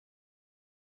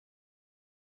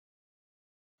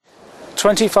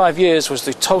25 years was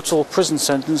the total prison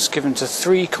sentence given to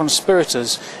 3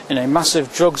 conspirators in a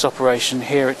massive drugs operation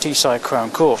here at Teesside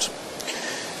Crown Court.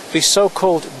 The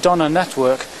so-called Donna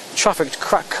network trafficked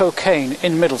crack cocaine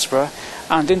in Middlesbrough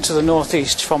and into the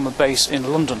northeast from a base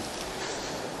in London.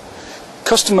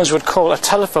 Customers would call a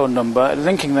telephone number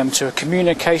linking them to a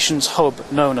communications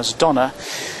hub known as Donna,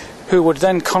 who would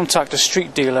then contact a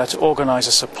street dealer to organise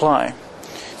a supply.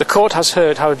 The court has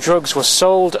heard how drugs were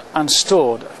sold and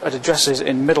stored at addresses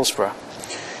in Middlesbrough.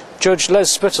 Judge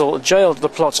Les Spittle jailed the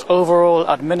plot's overall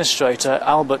administrator,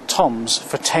 Albert Toms,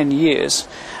 for 10 years,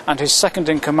 and his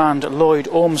second-in-command, Lloyd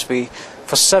Ormsby,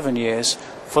 for 7 years,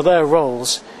 for their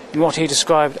roles in what he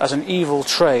described as an evil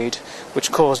trade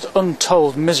which caused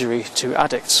untold misery to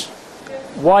addicts.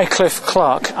 Wycliffe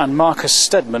Clark and Marcus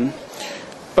Stedman,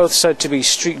 both said to be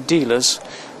street dealers,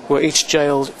 were each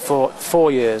jailed for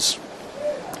 4 years.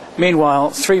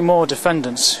 Meanwhile, 3 more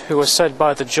defendants, who were said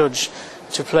by the judge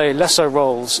to play lesser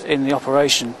roles in the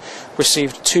operation,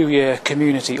 received 2-year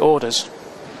community orders.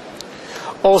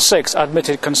 All 6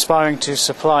 admitted conspiring to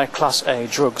supply Class A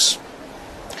drugs.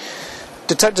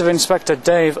 Detective Inspector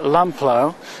Dave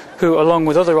Lamplough, who along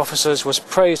with other officers was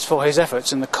praised for his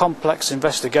efforts in the complex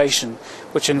investigation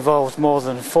which involved more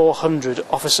than 400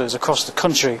 officers across the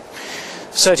country,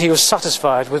 said he was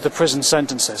satisfied with the prison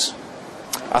sentences.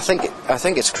 I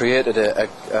think it's created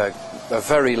a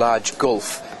very large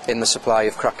gulf in the supply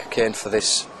of crack cocaine for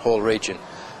this whole region.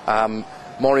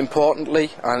 More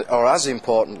importantly, or as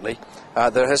importantly,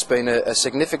 there has been a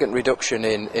significant reduction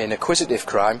in acquisitive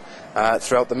crime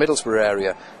throughout the Middlesbrough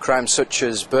area, crimes such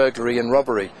as burglary and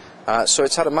robbery. So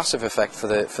it's had a massive effect for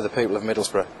the people of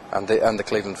Middlesbrough and the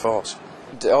Cleveland Force.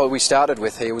 All we started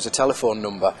with here was a telephone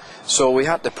number, so we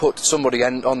had to put somebody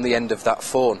on the end of that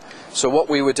phone. So what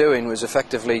we were doing was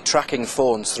effectively tracking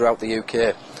phones throughout the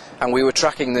UK, and we were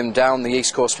tracking them down the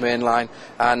East Coast Main Line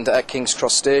and at King's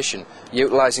Cross Station,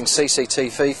 utilising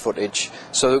CCTV footage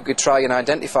so that we could try and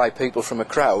identify people from a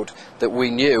crowd that we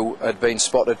knew had been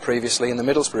spotted previously in the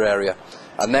Middlesbrough area.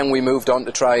 And then we moved on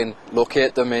to try and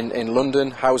locate them in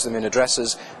London, house them in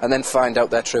addresses, and then find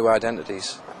out their true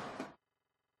identities.